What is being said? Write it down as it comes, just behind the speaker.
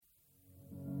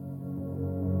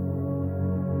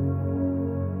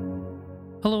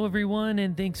Hello, everyone,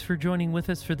 and thanks for joining with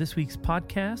us for this week's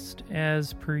podcast.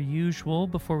 As per usual,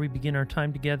 before we begin our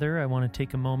time together, I want to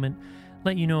take a moment,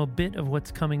 let you know a bit of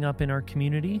what's coming up in our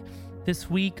community. This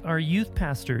week, our youth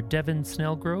pastor, Devin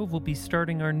Snellgrove, will be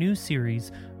starting our new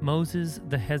series, Moses,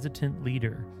 the Hesitant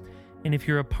Leader. And if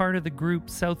you're a part of the group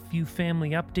Southview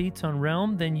Family Updates on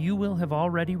Realm, then you will have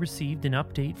already received an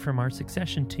update from our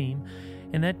succession team.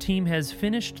 And that team has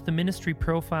finished the ministry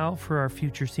profile for our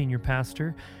future senior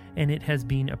pastor, and it has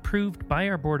been approved by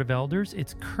our Board of Elders.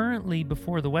 It's currently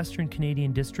before the Western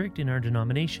Canadian District in our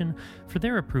denomination for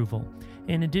their approval.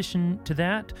 In addition to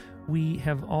that, we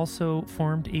have also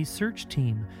formed a search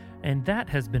team, and that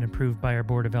has been approved by our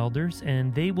Board of Elders,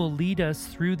 and they will lead us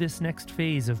through this next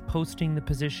phase of posting the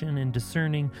position and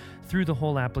discerning through the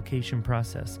whole application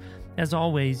process. As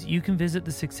always, you can visit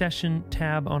the Succession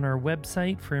tab on our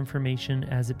website for information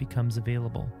as it becomes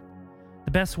available.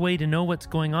 The best way to know what's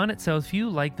going on at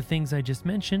Southview, like the things I just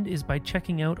mentioned, is by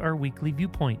checking out our weekly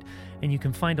viewpoint. And you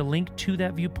can find a link to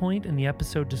that viewpoint in the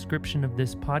episode description of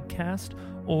this podcast,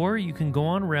 or you can go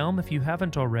on Realm if you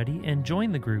haven't already and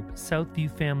join the group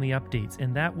Southview Family Updates,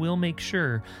 and that will make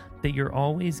sure that you're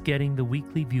always getting the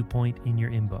weekly viewpoint in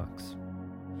your inbox.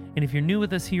 And if you're new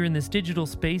with us here in this digital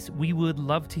space, we would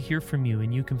love to hear from you,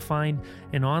 and you can find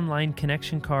an online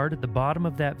connection card at the bottom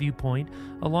of that viewpoint,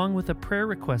 along with a prayer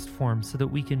request form so that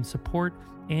we can support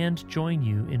and join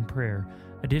you in prayer.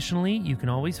 Additionally, you can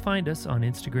always find us on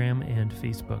Instagram and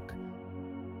Facebook.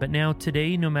 But now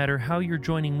today, no matter how you're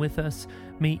joining with us,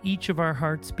 may each of our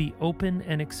hearts be open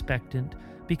and expectant,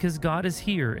 because God is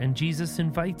here and Jesus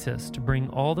invites us to bring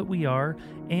all that we are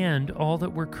and all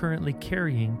that we're currently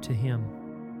carrying to Him.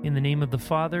 In the name of the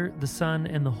Father, the Son,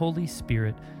 and the Holy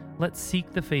Spirit, let's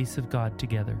seek the face of God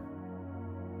together.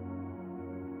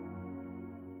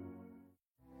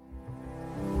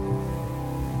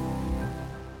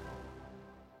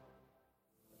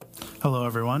 Hello,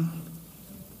 everyone.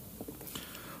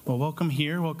 Well, welcome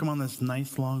here. Welcome on this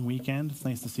nice long weekend. It's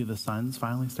nice to see the sun's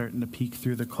finally starting to peek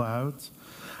through the clouds.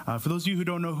 For those of you who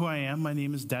don't know who I am, my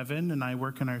name is Devin, and I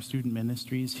work in our student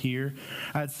ministries here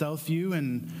at Southview,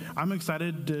 and I'm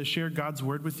excited to share God's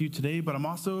Word with you today, but I'm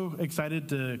also excited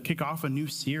to kick off a new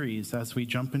series as we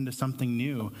jump into something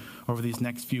new over these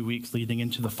next few weeks leading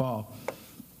into the fall.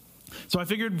 So I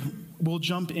figured we'll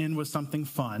jump in with something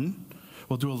fun.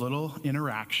 We'll do a little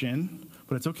interaction,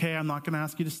 but it's okay. I'm not going to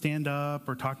ask you to stand up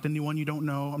or talk to anyone you don't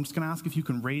know. I'm just going to ask if you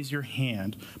can raise your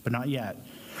hand, but not yet.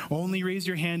 Only raise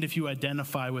your hand if you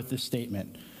identify with this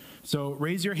statement. So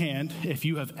raise your hand if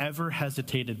you have ever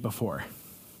hesitated before.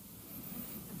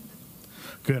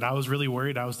 Good. I was really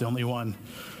worried I was the only one.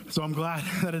 So I'm glad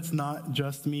that it's not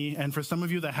just me. And for some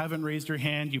of you that haven't raised your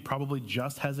hand, you probably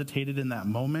just hesitated in that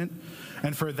moment.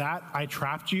 And for that, I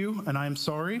trapped you, and I'm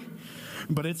sorry.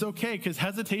 But it's okay, because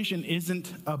hesitation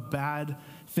isn't a bad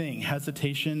thing.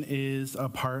 Hesitation is a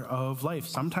part of life.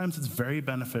 Sometimes it's very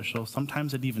beneficial.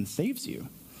 Sometimes it even saves you.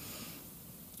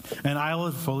 And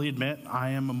I'll fully admit I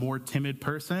am a more timid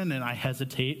person, and I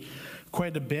hesitate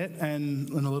quite a bit, and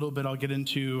in a little bit I'll get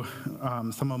into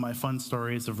some of my fun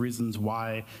stories of reasons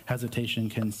why hesitation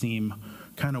can seem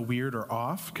kind of weird or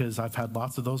off, because I've had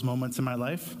lots of those moments in my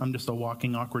life. I'm just a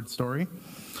walking awkward story.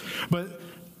 But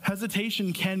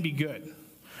hesitation can be good.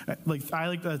 I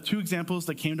like the two examples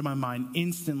that came to my mind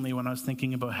instantly when I was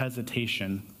thinking about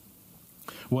hesitation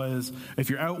was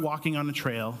if you're out walking on a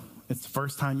trail, it's the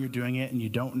first time you're doing it and you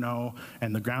don't know,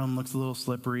 and the ground looks a little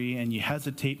slippery, and you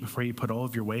hesitate before you put all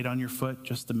of your weight on your foot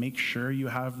just to make sure you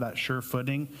have that sure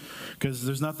footing, because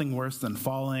there's nothing worse than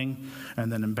falling and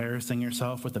then embarrassing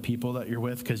yourself with the people that you're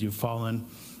with because you've fallen.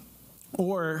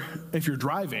 Or if you're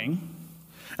driving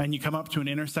and you come up to an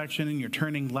intersection and you're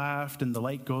turning left and the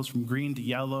light goes from green to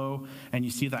yellow and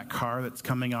you see that car that's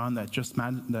coming on that just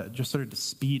started to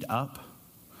speed up,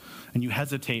 and you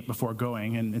hesitate before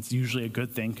going, and it's usually a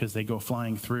good thing because they go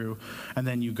flying through, and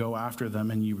then you go after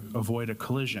them and you avoid a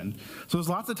collision. So there's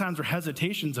lots of times where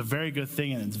hesitation's a very good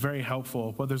thing and it's very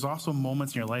helpful, but there's also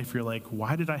moments in your life where you're like,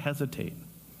 why did I hesitate?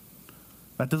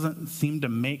 That doesn't seem to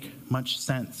make much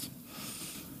sense.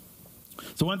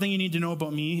 So one thing you need to know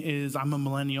about me is I'm a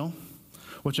millennial,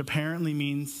 which apparently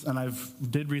means, and I've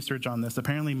did research on this,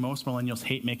 apparently most millennials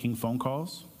hate making phone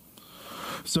calls.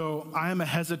 So I am a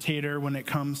hesitator when it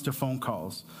comes to phone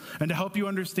calls. And to help you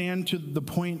understand to the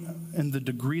point and the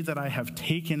degree that I have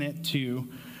taken it to,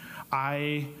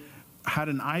 I had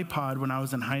an iPod when I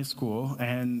was in high school,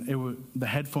 and the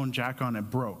headphone jack on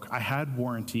it broke. I had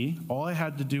warranty. All I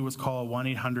had to do was call a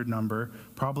 1-800 number,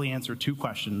 probably answer 2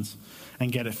 questions,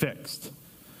 and get it fixed.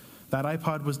 That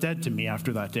iPod was dead to me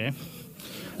after that day.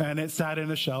 And it sat in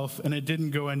a shelf, and it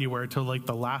didn't go anywhere till like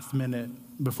the last minute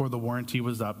before the warranty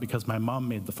was up because my mom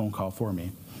made the phone call for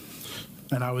me.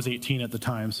 And I was 18 at the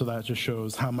time, so that just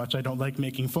shows how much I don't like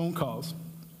making phone calls.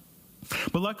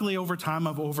 But luckily, over time,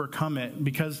 I've overcome it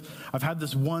because I've had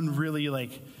this one really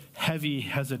heavy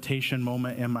hesitation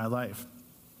moment in my life.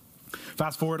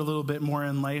 Fast forward a little bit more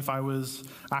in life,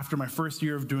 after my first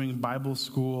year of doing Bible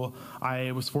school,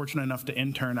 I was fortunate enough to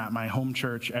intern at my home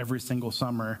church every single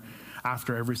summer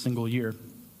after every single year.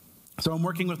 So I'm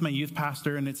working with my youth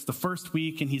pastor, and it's the first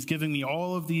week, and he's giving me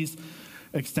all of these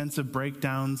extensive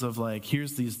breakdowns of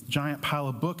here's these giant pile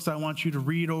of books I want you to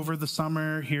read over the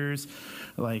summer. Here's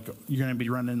you're going to be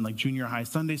running junior high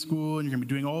Sunday school, and you're going to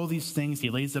be doing all these things. He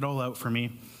lays it all out for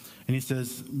me. And he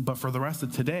says, but for the rest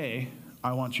of today,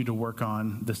 I want you to work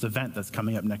on this event that's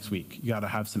coming up next week. You got to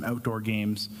have some outdoor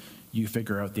games. You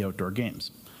figure out the outdoor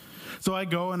games. So I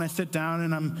go and I sit down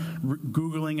and I'm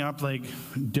Googling up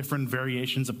different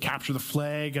variations of capture the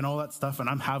flag and all that stuff. And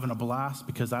I'm having a blast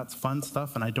because that's fun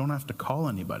stuff and I don't have to call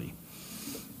anybody.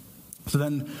 So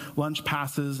then lunch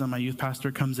passes and my youth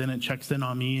pastor comes in and checks in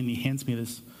on me and he hands me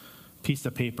this piece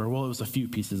of paper. Well, it was a few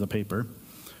pieces of paper.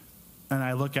 And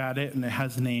I look at it and it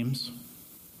has names,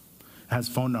 it has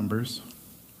phone numbers,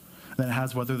 and then it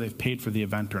has whether they've paid for the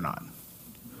event or not.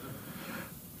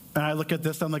 And I look at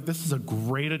this, I'm like, this is a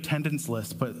great attendance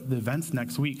list, but the event's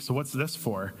next week, so what's this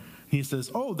for? He says,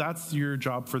 oh, that's your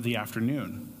job for the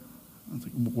afternoon. I was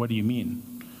like, what do you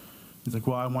mean? He's like,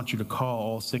 well, I want you to call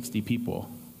all 60 people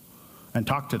and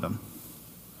talk to them.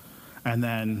 And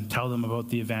then tell them about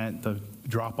the event, the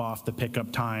drop-off, the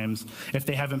pickup times. If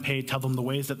they haven't paid, tell them the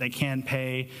ways that they can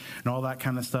pay and all that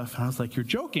kind of stuff. And I was like, you're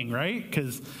joking, right?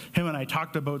 Because him and I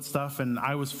talked about stuff, and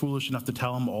I was foolish enough to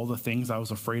tell him all the things I was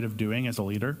afraid of doing as a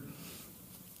leader.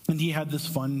 And he had this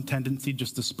fun tendency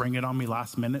just to spring it on me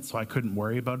last minute so I couldn't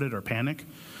worry about it or panic,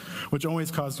 which always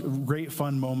caused great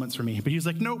fun moments for me. But he was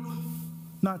like, nope,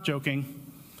 not joking.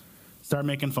 Start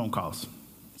making phone calls.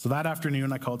 So that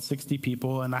afternoon, I called 60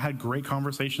 people, and I had great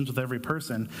conversations with every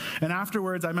person. And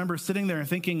afterwards, I remember sitting there and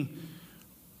thinking,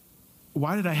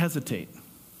 why did I hesitate?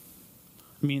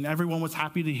 I mean, everyone was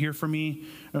happy to hear from me,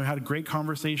 and we had great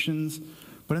conversations,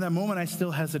 but in that moment, I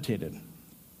still hesitated.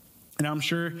 And I'm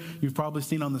sure you've probably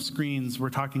seen on the screens,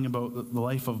 we're talking about the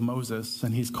life of Moses,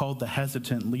 and he's called the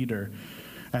hesitant leader.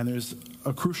 And there's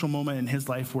a crucial moment in his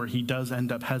life where he does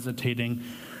end up hesitating,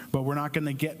 but we're not going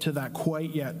to get to that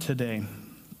quite yet today.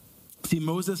 See,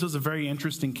 Moses was a very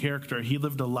interesting character. He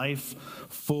lived a life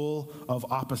full of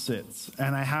opposites.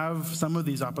 And I have some of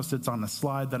these opposites on the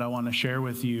slide that I want to share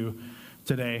with you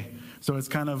today. So it's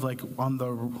kind of like on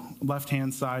the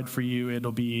left-hand side for you,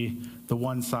 it'll be the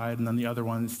one side, and then the other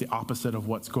one is the opposite of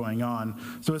what's going on.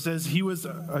 So it says, he was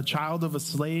a child of a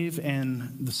slave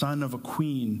and the son of a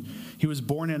queen. He was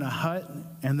born in a hut,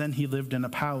 and then he lived in a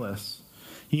palace.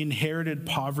 He inherited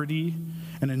poverty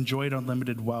and enjoyed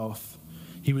unlimited wealth.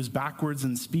 He was backwards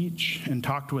in speech and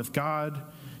talked with God.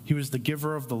 He was the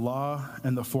giver of the law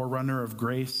and the forerunner of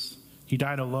grace. He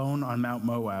died alone on Mount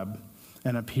Moab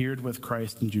and appeared with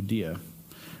Christ in Judea.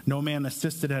 No man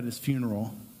assisted at his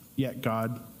funeral, yet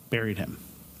God buried him.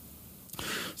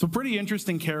 So pretty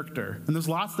interesting character. And there's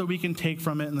lots that we can take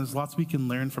from it, and there's lots we can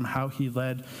learn from how he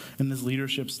led in his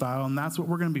leadership style. And that's what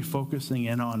we're going to be focusing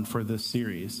in on for this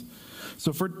series.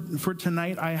 So for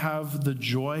tonight, I have the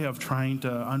joy of trying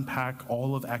to unpack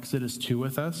all of Exodus 2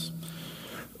 with us.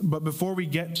 But before we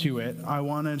get to it, I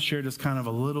want to share just kind of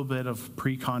a little bit of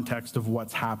pre-context of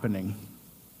what's happening.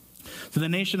 So the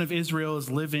nation of Israel is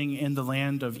living in the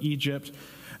land of Egypt,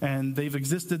 and they've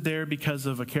existed there because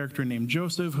of a character named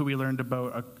Joseph, who we learned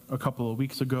about a couple of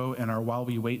weeks ago in our While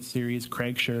We Wait series.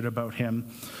 Craig shared about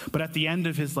him. But at the end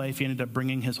of his life, he ended up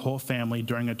bringing his whole family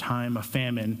during a time of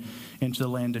famine into the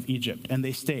land of Egypt, and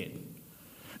they stayed.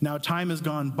 Now, time has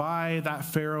gone by. That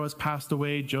Pharaoh has passed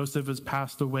away. Joseph has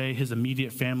passed away. His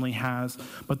immediate family has.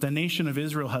 But the nation of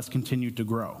Israel has continued to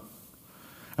grow,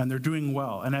 and they're doing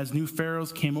well. And as new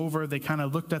pharaohs came over, they kind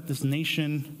of looked at this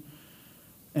nation,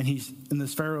 and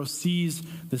this Pharaoh sees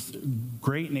this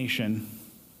great nation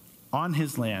on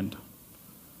his land,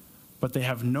 but they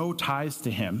have no ties to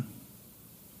him,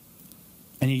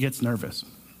 and he gets nervous.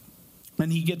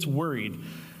 And he gets worried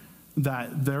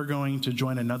that they're going to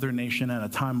join another nation at a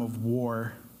time of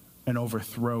war and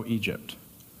overthrow Egypt.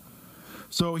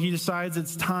 So he decides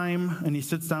it's time, and he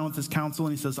sits down with his council,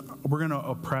 and he says, we're going to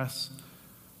oppress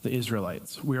the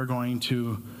Israelites. We are going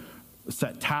to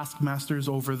set taskmasters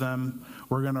over them.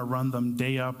 We're going to run them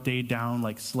day up, day down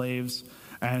like slaves,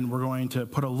 and we're going to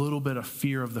put a little bit of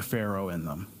fear of the Pharaoh in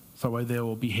them, so they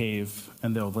will behave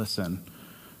and they'll listen.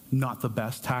 Not the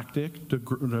best tactic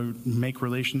to make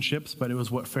relationships, but it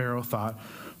was what Pharaoh thought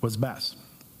was best.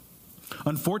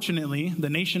 Unfortunately, the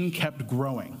nation kept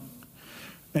growing.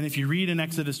 And if you read in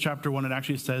Exodus chapter 1, it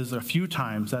actually says a few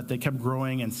times that they kept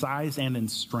growing in size and in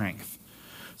strength.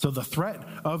 So the threat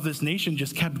of this nation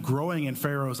just kept growing in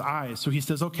Pharaoh's eyes. So he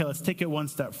says, okay, let's take it one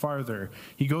step farther.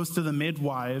 He goes to the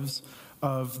midwives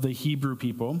of the Hebrew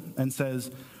people and says,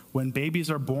 when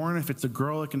babies are born, if it's a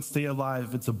girl, it can stay alive.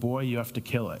 If it's a boy, you have to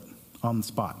kill it on the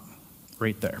spot,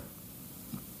 right there.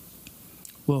 A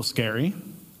little scary.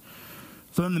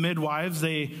 So then the midwives,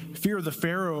 they fear the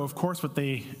Pharaoh, of course, but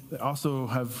they also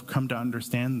have come to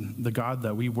understand the God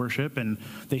that we worship, and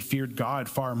they feared God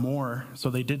far more, so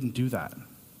they didn't do that.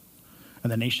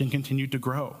 And the nation continued to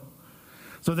grow.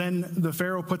 So then the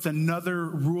Pharaoh puts another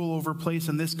rule over place,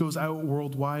 and this goes out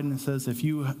worldwide, and it says, if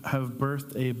you have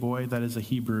birthed a boy that is a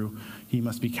Hebrew, he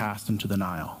must be cast into the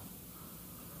Nile,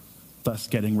 thus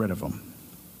getting rid of him.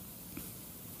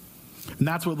 And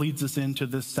that's what leads us into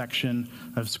this section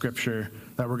of Scripture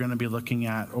that we're going to be looking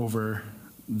at over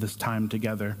this time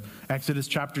together. Exodus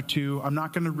chapter 2. I'm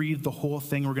not going to read the whole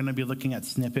thing. We're going to be looking at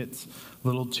snippets,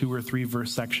 little 2 or 3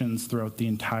 verse sections throughout the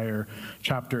entire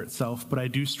chapter itself. But I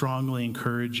do strongly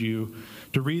encourage you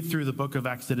to read through the book of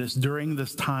Exodus during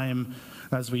this time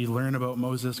as we learn about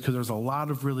Moses, because there's a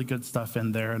lot of really good stuff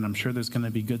in there, and I'm sure there's going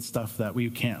to be good stuff that we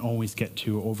can't always get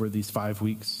to over these 5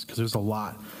 weeks, because there's a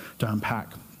lot to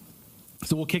unpack.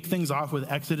 So we'll kick things off with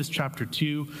Exodus chapter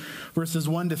 2, verses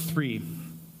 1 to 3.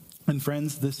 And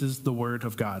friends, this is the word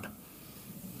of God.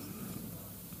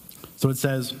 So it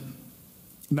says,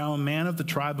 now a man of the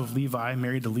tribe of Levi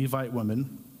married a Levite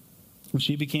woman. When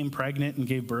she became pregnant and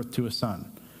gave birth to a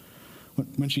son.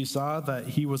 When she saw that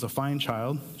he was a fine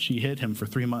child, she hid him for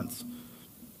 3 months.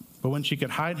 But when she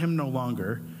could hide him no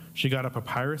longer, she got a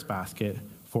papyrus basket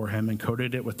for him and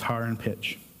coated it with tar and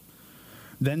pitch.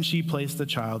 Then she placed the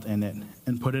child in it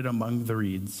and put it among the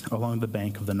reeds along the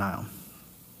bank of the Nile.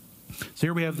 So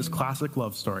here we have this classic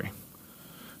love story.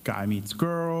 Guy meets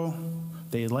girl,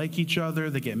 they like each other,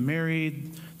 they get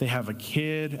married, they have a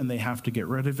kid, and they have to get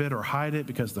rid of it or hide it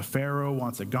because the Pharaoh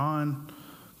wants it gone.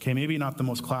 Okay, maybe not the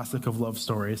most classic of love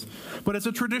stories, but it's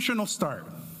a traditional start.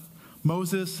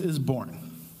 Moses is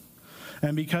born.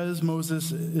 And because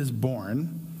Moses is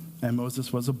born, and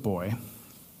Moses was a boy,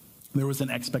 there was an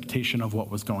expectation of what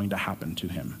was going to happen to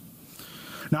him.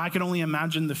 Now, I can only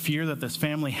imagine the fear that this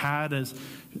family had as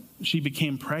she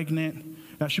became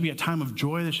pregnant. That should be a time of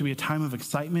joy. There should be a time of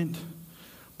excitement.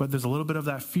 But there's a little bit of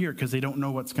that fear because they don't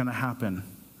know what's going to happen.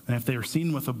 And if they are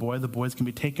seen with a boy, the boys can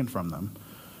be taken from them.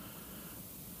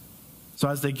 So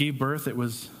as they gave birth, it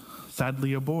was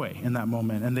sadly a boy in that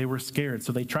moment, and they were scared.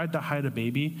 So they tried to hide a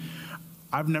baby.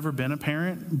 I've never been a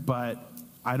parent, but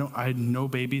I know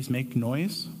babies make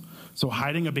noise. So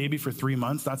hiding a baby for 3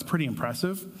 months, that's pretty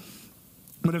impressive.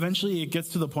 But eventually it gets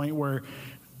to the point where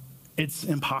it's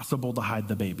impossible to hide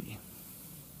the baby.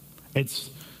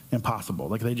 It's impossible.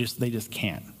 Like they just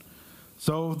can't.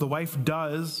 So the wife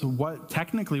does what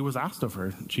technically was asked of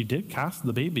her. She did cast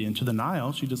the baby into the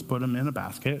Nile. She just put him in a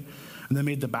basket and then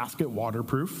made the basket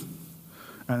waterproof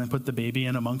and then put the baby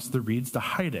in amongst the reeds to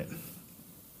hide it.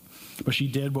 But she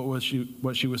did what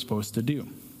she was supposed to do,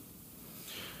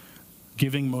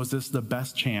 giving Moses the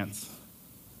best chance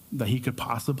that he could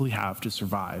possibly have to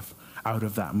survive out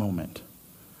of that moment.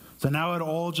 So now it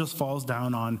all just falls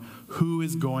down on who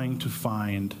is going to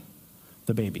find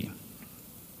the baby.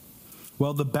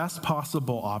 Well, the best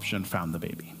possible option found the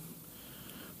baby.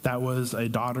 That was a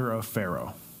daughter of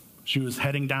Pharaoh. She was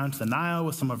heading down to the Nile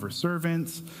with some of her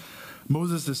servants.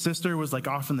 Moses' sister was like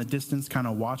off in the distance kind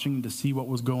of watching to see what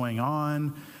was going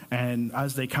on. And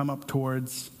as they come up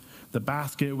towards the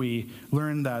basket, we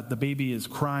learn that the baby is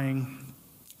crying.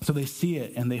 So they see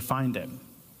it and they find it.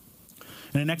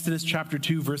 And in Exodus chapter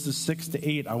 2, verses 6 to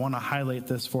 8, I want to highlight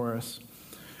this for us.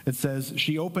 It says,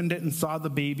 she opened it and saw the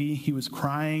baby. He was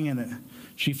crying and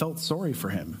she felt sorry for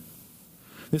him.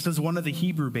 This is one of the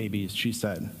Hebrew babies, she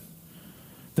said.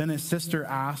 Then his sister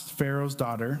asked Pharaoh's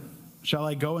daughter, shall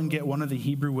I go and get one of the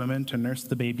Hebrew women to nurse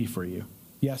the baby for you?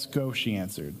 Yes, go, she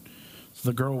answered. So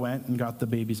the girl went and got the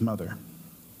baby's mother.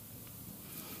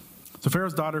 So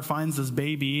Pharaoh's daughter finds this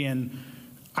baby, and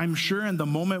I'm sure in the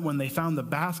moment when they found the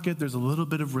basket, there's a little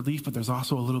bit of relief, but there's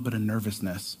also a little bit of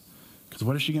nervousness. Because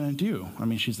what is she going to do? I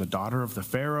mean, she's the daughter of the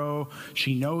Pharaoh.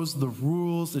 She knows the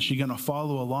rules. Is she going to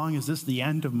follow along? Is this the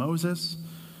end of Moses?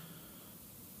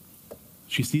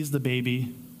 She sees the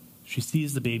baby. She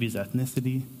sees the baby's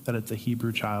ethnicity, that it's a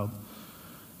Hebrew child.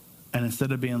 And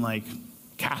instead of being like,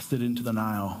 cast it into the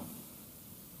Nile,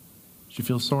 she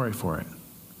feels sorry for it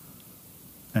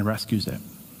and rescues it.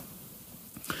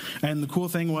 And the cool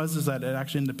thing is that it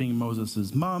actually ended up being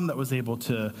Moses' mom that was able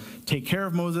to take care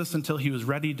of Moses until he was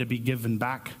ready to be given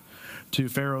back to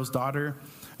Pharaoh's daughter.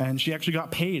 And she actually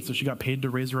got paid, so she got paid to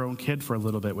raise her own kid for a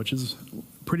little bit, which is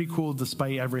pretty cool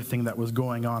despite everything that was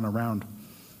going on around.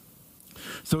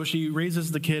 So she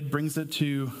raises the kid, brings it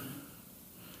to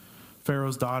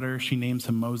Pharaoh's daughter. She names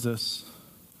him Moses.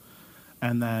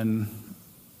 And then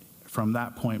from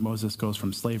that point, Moses goes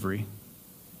from slavery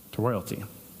to royalty.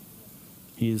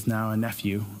 He is now a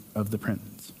nephew of the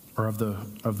prince, or of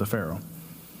the Pharaoh.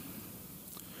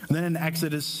 And then in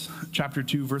Exodus chapter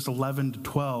 2, verse 11 to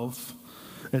 12,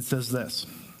 it says this.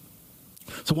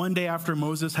 So one day after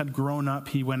Moses had grown up,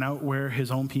 he went out where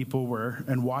his own people were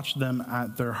and watched them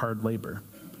at their hard labor.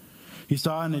 He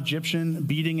saw an Egyptian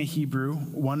beating a Hebrew,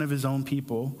 one of his own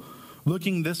people.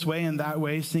 Looking this way and that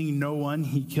way, seeing no one,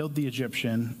 he killed the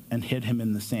Egyptian and hid him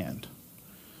in the sand.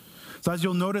 So as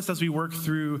you'll notice as we work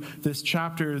through this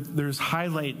chapter, there's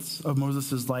highlights of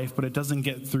Moses' life, but it doesn't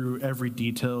get through every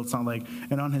detail. It's not like,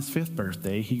 and on his 5th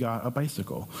birthday, he got a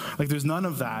bicycle. Like, there's none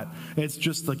of that. It's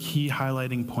just the key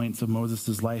highlighting points of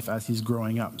Moses' life as he's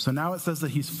growing up. So now it says that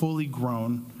he's fully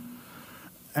grown,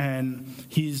 and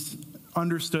he's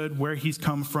understood where he's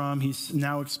come from. He's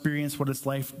now experienced what it's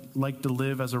like to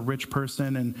live as a rich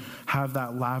person and have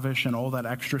that lavish and all that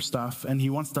extra stuff, and he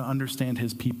wants to understand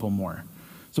his people more.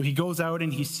 So he goes out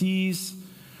and he sees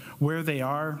where they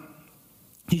are.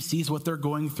 He sees what they're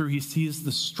going through. He sees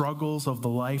the struggles of the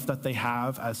life that they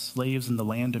have as slaves in the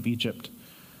land of Egypt.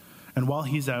 And while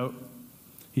he's out,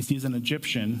 he sees an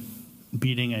Egyptian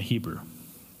beating a Hebrew.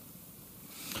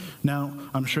 Now,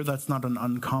 I'm sure that's not an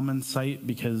uncommon sight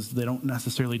because they don't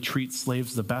necessarily treat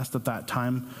slaves the best at that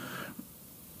time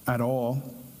at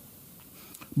all.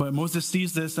 But Moses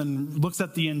sees this and looks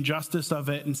at the injustice of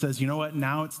it and says, you know what,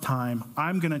 now it's time.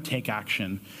 I'm going to take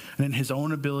action. And in his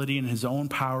own ability and his own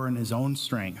power and his own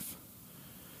strength,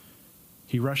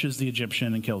 he rushes the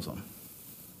Egyptian and kills him.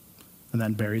 And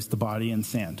then buries the body in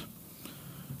sand.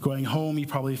 Going home, he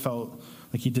probably felt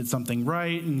like he did something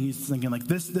right. And he's thinking like,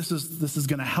 this is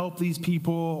going to help these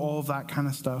people, all of that kind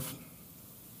of stuff.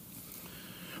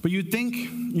 But you'd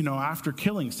think, after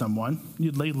killing someone,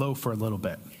 you'd lay low for a little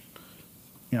bit.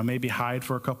 Maybe hide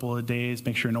for a couple of days,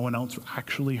 make sure no one else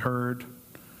actually heard.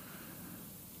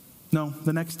 No,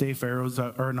 the next day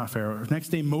next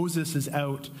day Moses is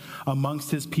out amongst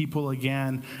his people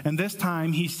again, and this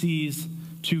time he sees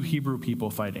 2 Hebrew people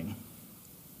fighting.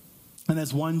 And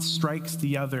as one strikes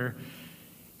the other,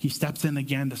 he steps in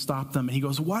again to stop them, and he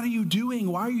goes, "What are you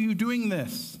doing? Why are you doing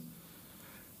this?"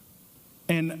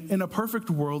 And in a perfect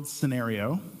world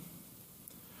scenario,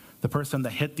 the person that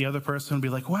hit the other person would be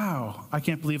like, "Wow, I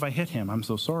can't believe I hit him. I'm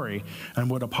so sorry," and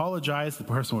would apologize. The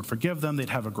person would forgive them. They'd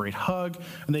have a great hug,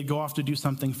 and they'd go off to do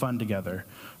something fun together,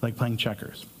 like playing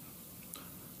checkers.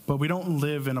 But we don't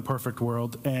live in a perfect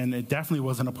world, and it definitely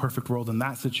wasn't a perfect world in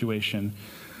that situation.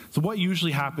 So what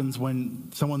usually happens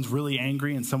when someone's really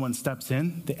angry and someone steps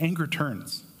in? The anger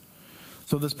turns.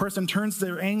 So this person turns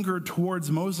their anger towards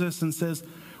Moses and says,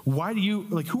 who are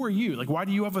you? Why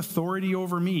do you have authority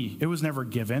over me? It was never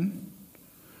given.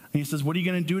 And he says, what are you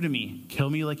going to do to me? Kill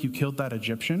me like you killed that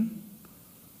Egyptian?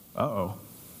 Uh-oh.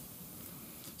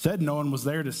 Said no one was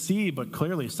there to see, but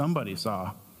clearly somebody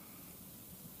saw.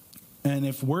 And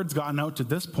if word's gotten out to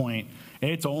this point,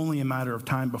 it's only a matter of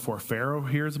time before Pharaoh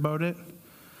hears about it.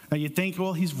 Now you'd think,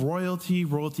 well, he's royalty.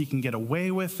 Royalty can get away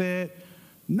with it.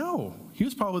 No, he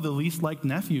was probably the least liked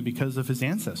nephew because of his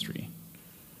ancestry.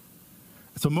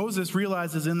 So Moses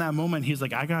realizes in that moment, he's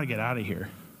like, I got to get out of here.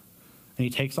 And he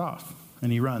takes off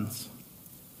and he runs.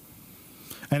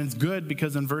 And it's good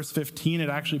because in verse 15, it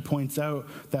actually points out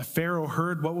that Pharaoh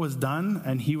heard what was done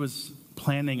and he was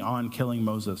planning on killing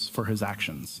Moses for his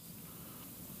actions.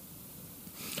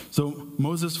 So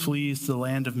Moses flees to the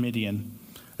land of Midian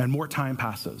and more time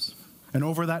passes. And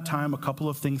over that time, a couple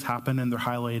of things happen and they're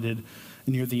highlighted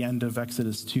near the end of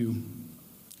Exodus 2.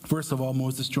 First of all,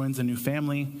 Moses joins a new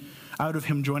family. Out of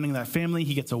him joining that family,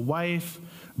 he gets a wife,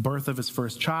 birth of his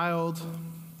first child.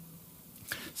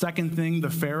 Second thing, the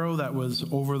Pharaoh that was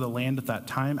over the land at that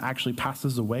time actually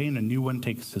passes away and a new one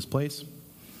takes his place.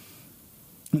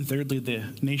 And thirdly, the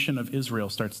nation of Israel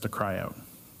starts to cry out.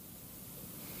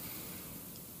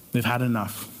 They've had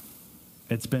enough.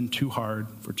 It's been too hard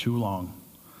for too long.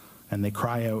 And they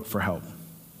cry out for help.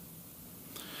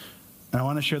 And I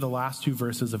want to share the last 2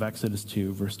 verses of Exodus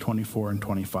 2, verse 24 and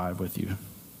 25 with you.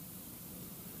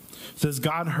 It says,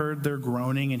 God heard their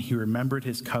groaning and he remembered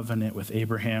his covenant with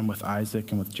Abraham, with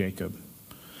Isaac, and with Jacob.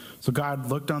 So God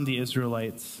looked on the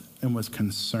Israelites and was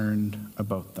concerned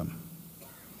about them.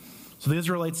 So the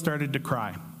Israelites started to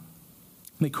cry.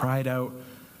 They cried out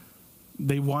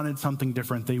They wanted something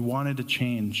different. They wanted to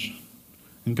change.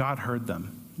 And God heard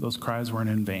them. Those cries weren't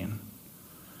in vain.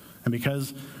 And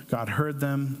because God heard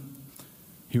them,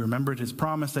 he remembered his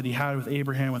promise that he had with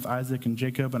Abraham, with Isaac, and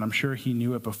Jacob. And I'm sure he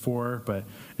knew it before, but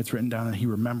it's written down and he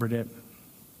remembered it.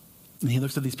 And he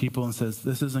looks at these people and says,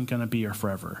 this isn't going to be here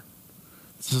forever.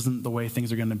 This isn't the way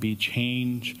things are going to be.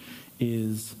 Change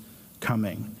is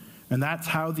coming. And that's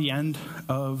how the end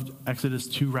of Exodus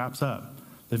 2 wraps up.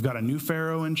 They've got a new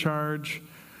Pharaoh in charge,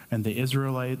 and the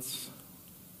Israelites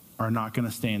are not going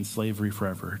to stay in slavery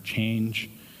forever. Change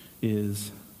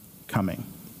is coming.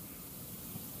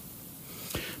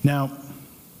 Now,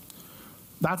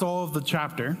 that's all of the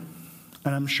chapter,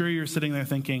 and I'm sure you're sitting there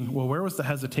thinking, well, where was the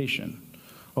hesitation?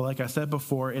 Well, like I said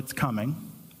before, it's coming.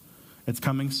 It's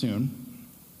coming soon.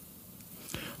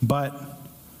 But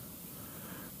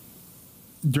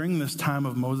during this time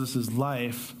of Moses'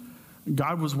 life,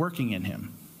 God was working in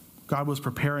him. God was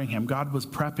preparing him. God was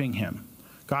prepping him.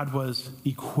 God was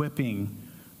equipping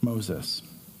Moses.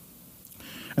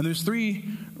 And there's 3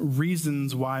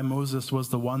 reasons why Moses was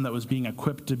the one that was being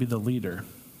equipped to be the leader.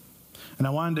 And I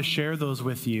wanted to share those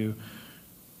with you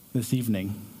this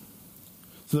evening.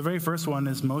 So the very first one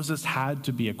is Moses had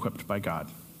to be equipped by God.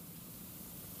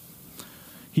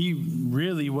 He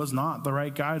really was not the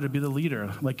right guy to be the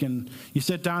leader. Like, you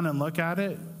sit down and look at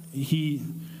it, he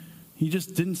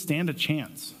just didn't stand a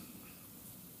chance.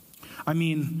 I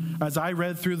mean, as I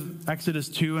read through Exodus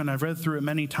 2, and I've read through it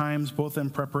many times, both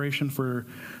in preparation for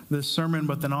this sermon,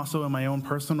 but then also in my own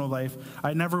personal life,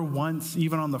 I never once,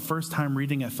 even on the first time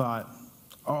reading it, thought,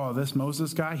 oh, this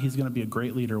Moses guy, he's going to be a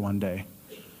great leader one day.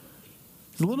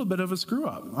 He's a little bit of a screw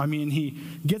up. I mean, he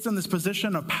gets in this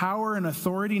position of power and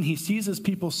authority, and he sees his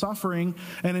people suffering,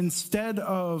 and instead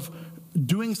of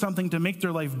doing something to make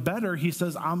their life better, he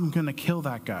says, I'm going to kill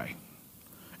that guy.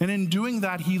 And in doing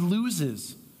that, he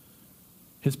loses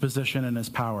his position and his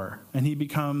power, and he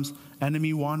becomes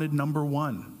enemy wanted number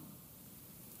 1.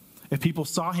 If people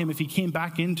saw him, if he came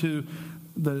back into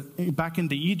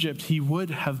Egypt, he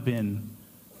would have been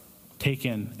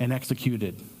taken and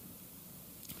executed.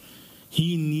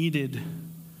 He needed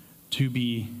to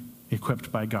be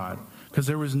equipped by God, because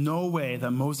there was no way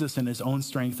that Moses in his own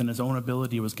strength and his own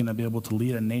ability was going to be able to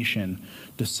lead a nation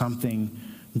to something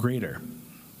greater.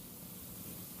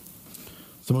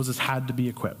 So Moses had to be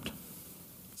equipped.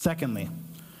 Secondly,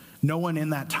 no one in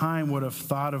that time would have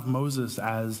thought of Moses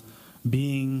as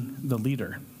being the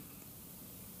leader.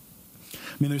 I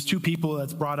mean, there's 2 people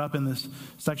that's brought up in this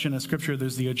section of Scripture.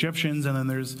 There's the Egyptians, and then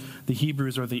there's the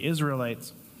Hebrews or the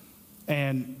Israelites.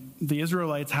 And the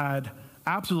Israelites had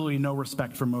absolutely no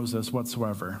respect for Moses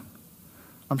whatsoever.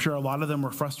 I'm sure a lot of them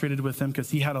were frustrated with him because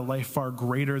he had a life far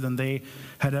greater than they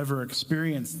had ever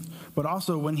experienced. But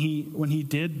also when he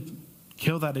did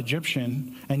kill that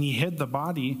Egyptian and he hid the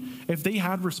body, if they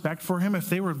had respect for him, if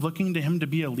they were looking to him to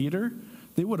be a leader,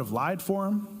 they would have lied for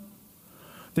him.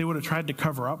 They would have tried to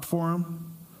cover up for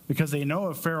him, because they know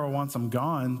if Pharaoh wants him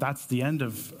gone, that's the end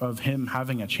of him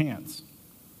having a chance.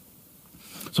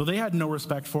 So they had no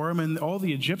respect for him, and all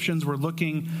the Egyptians were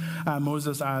looking at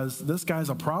Moses as, this guy's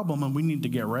a problem and we need to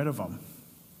get rid of him.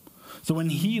 So when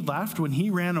he left, when he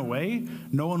ran away,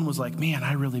 no one was like, man,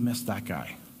 I really missed that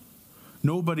guy.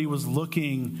 Nobody was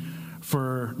looking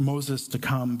for Moses to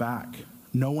come back.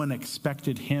 No one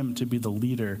expected him to be the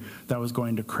leader that was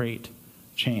going to create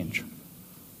change.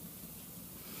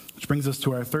 Which brings us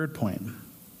to our third point.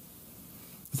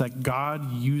 It's that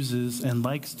God uses and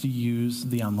likes to use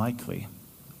the unlikely.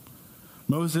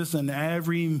 Moses, in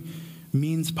every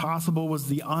means possible, was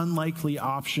the unlikely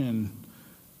option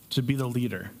to be the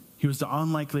leader. He was the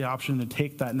unlikely option to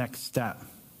take that next step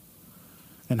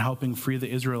in helping free the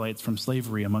Israelites from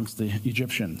slavery amongst the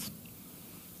Egyptians.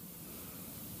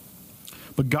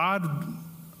 But God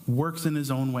works in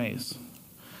his own ways,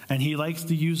 and he likes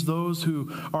to use those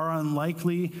who are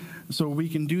unlikely so we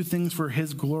can do things for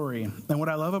his glory. And what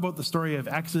I love about the story of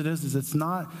Exodus is it's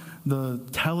not the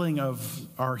telling of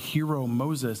our hero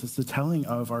Moses, it's the telling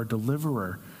of our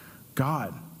deliverer,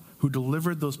 God, who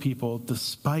delivered those people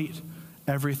despite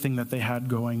everything that they had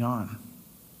going on.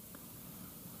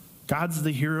 God's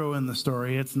the hero in the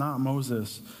story. It's not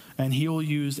Moses. And he will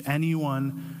use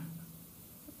anyone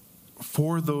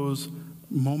for those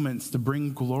moments to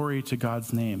bring glory to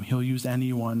God's name. He'll use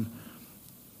anyone,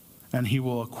 and he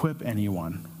will equip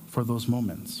anyone for those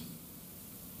moments.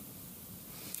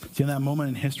 See, in that moment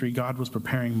in history, God was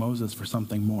preparing Moses for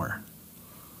something more.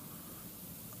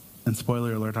 And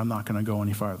spoiler alert, I'm not going to go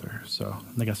any farther. So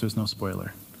I guess there's no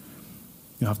spoiler.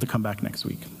 You'll have to come back next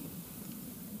week.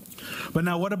 But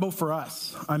now, what about for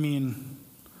us? I mean,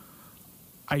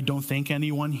 I don't think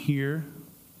anyone here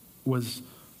was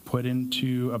put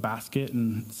into a basket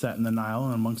and set in the Nile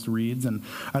and amongst reeds. And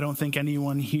I don't think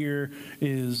anyone here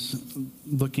is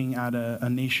looking at a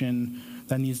nation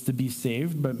that needs to be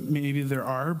saved, but maybe there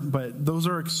are. But those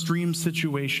are extreme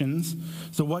situations.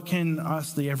 So what can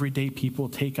us, the everyday people,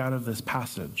 take out of this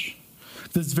passage?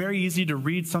 It's very easy to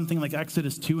read something like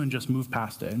Exodus 2 and just move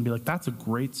past it and be like, that's a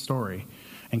great story,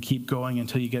 and keep going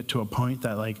until you get to a point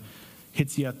that like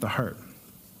hits you at the heart.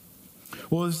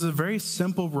 Well, this is a very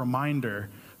simple reminder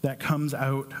that comes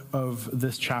out of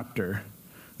this chapter.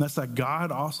 And that's that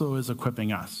God also is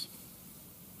equipping us.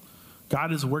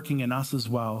 God is working in us as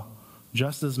well,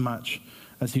 just as much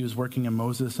as he was working in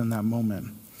Moses in that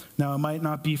moment. Now, it might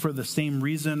not be for the same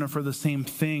reason or for the same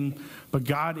thing, but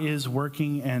God is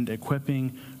working and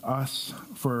equipping us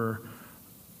for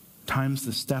times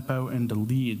to step out and to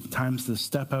lead, times to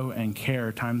step out and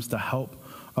care, times to help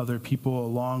other people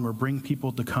along or bring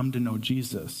people to come to know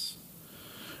Jesus.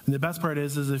 And the best part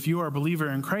is if you are a believer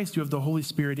in Christ, you have the Holy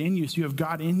Spirit in you, so you have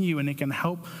God in you, and it can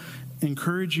help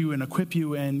encourage you and equip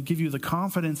you and give you the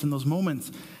confidence in those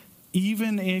moments,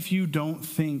 even if you don't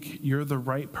think you're the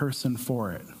right person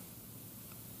for it.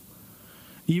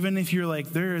 Even if you're like,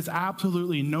 there is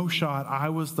absolutely no shot I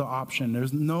was the option.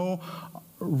 There's no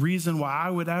reason why I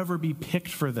would ever be picked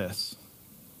for this.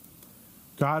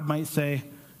 God might say,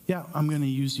 yeah, I'm going to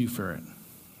use you for it.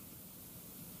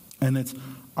 And it's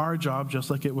our job, just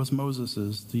like it was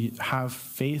Moses's, to have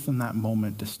faith in that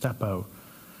moment, to step out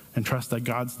and trust that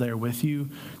God's there with you,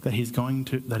 that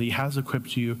he has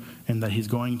equipped you, and that he's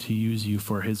going to use you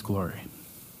for his glory.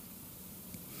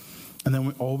 And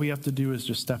then all we have to do is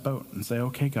just step out and say,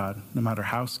 okay, God, no matter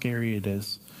how scary it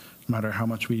is, no matter how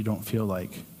much we don't feel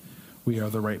like, we are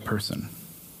the right person.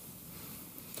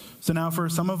 So now for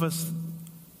some of us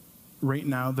right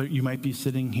now, that you might be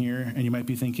sitting here and you might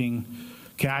be thinking,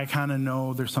 okay, I kind of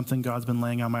know there's something God's been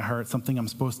laying on my heart, something I'm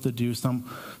supposed to do,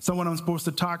 someone I'm supposed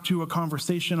to talk to, a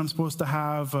conversation I'm supposed to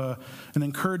have, an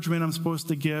encouragement I'm supposed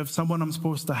to give, someone I'm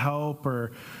supposed to help,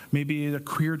 or maybe a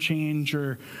career change,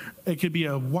 or it could be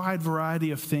a wide variety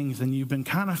of things. And you've been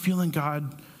kind of feeling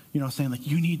God, saying like,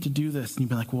 you need to do this. And you've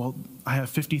been like, well, I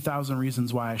have 50,000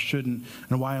 reasons why I shouldn't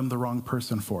and why I'm the wrong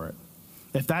person for it.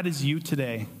 If that is you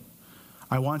today,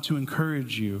 I want to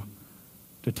encourage you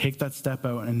to take that step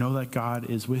out and know that God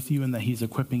is with you and that he's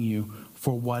equipping you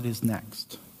for what is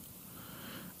next.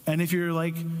 And if you're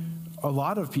like a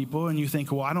lot of people and you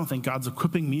think, well, I don't think God's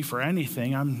equipping me for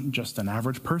anything, I'm just an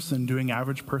average person doing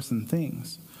average person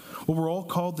things. Well, we're all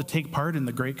called to take part in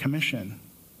the Great Commission.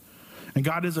 And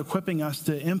God is equipping us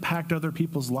to impact other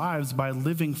people's lives by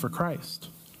living for Christ.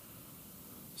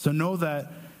 So know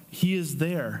that he is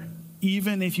there,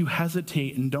 even if you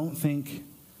hesitate and don't think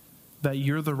that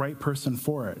you're the right person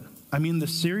for it. I mean, the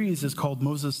series is called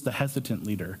Moses the Hesitant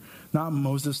Leader, not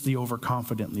Moses the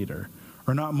Overconfident Leader,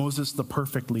 or not Moses the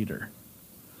Perfect Leader.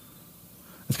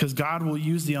 It's because God will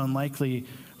use the unlikely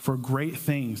for great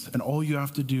things, and all you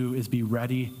have to do is be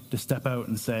ready to step out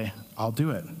and say, I'll do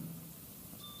it.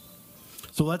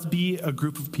 So let's be a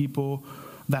group of people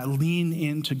that lean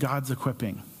into God's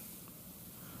equipping,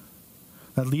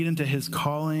 that lead into his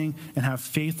calling and have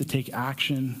faith to take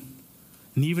action.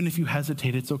 And even if you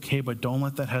hesitate, it's okay, but don't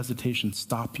let that hesitation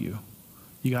stop you.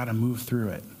 You got to move through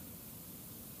it.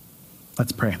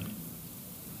 Let's pray.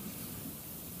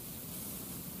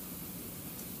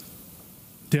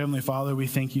 Dear Heavenly Father, we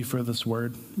thank you for this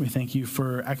word. We thank you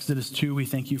for Exodus 2. We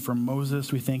thank you for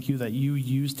Moses. We thank you that you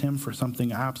used him for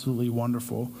something absolutely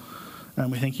wonderful.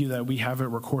 And we thank you that we have it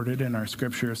recorded in our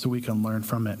scripture so we can learn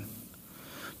from it.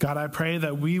 God, I pray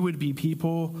that we would be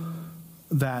people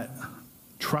that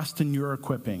trust in your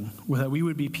equipping, that we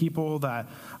would be people that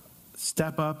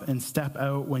step up and step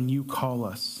out when you call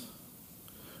us.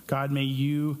 God, may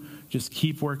you just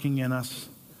keep working in us.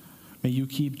 May you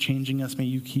keep changing us. May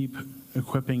you keep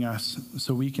equipping us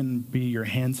so we can be your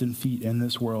hands and feet in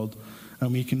this world,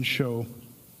 and we can show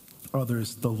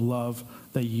others the love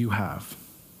that you have.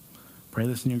 Pray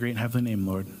this in your great and heavenly name,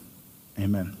 Lord.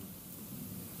 Amen.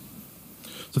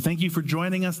 So thank you for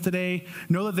joining us today.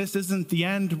 Know that this isn't the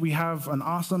end. We have an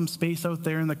awesome space out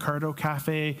there in the Cardo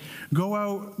Cafe. Go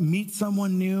out, meet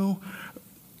someone new,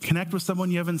 connect with someone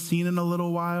you haven't seen in a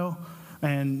little while,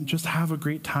 and just have a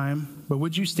great time. But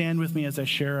would you stand with me as I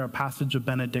share a passage of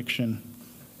benediction?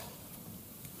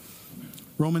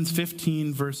 Romans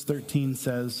 15, verse 13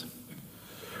 says,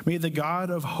 "May the God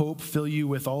of hope fill you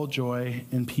with all joy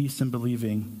and peace in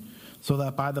believing, so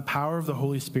that by the power of the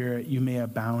Holy Spirit you may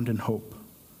abound in hope."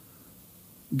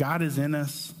 God is in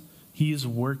us, he is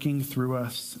working through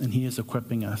us, and he is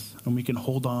equipping us, and we can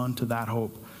hold on to that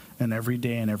hope in every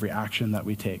day and every action that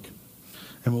we take.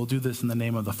 And we'll do this in the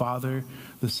name of the Father,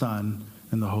 the Son,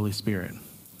 and the Holy Spirit.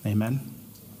 Amen.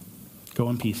 Go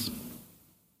in peace.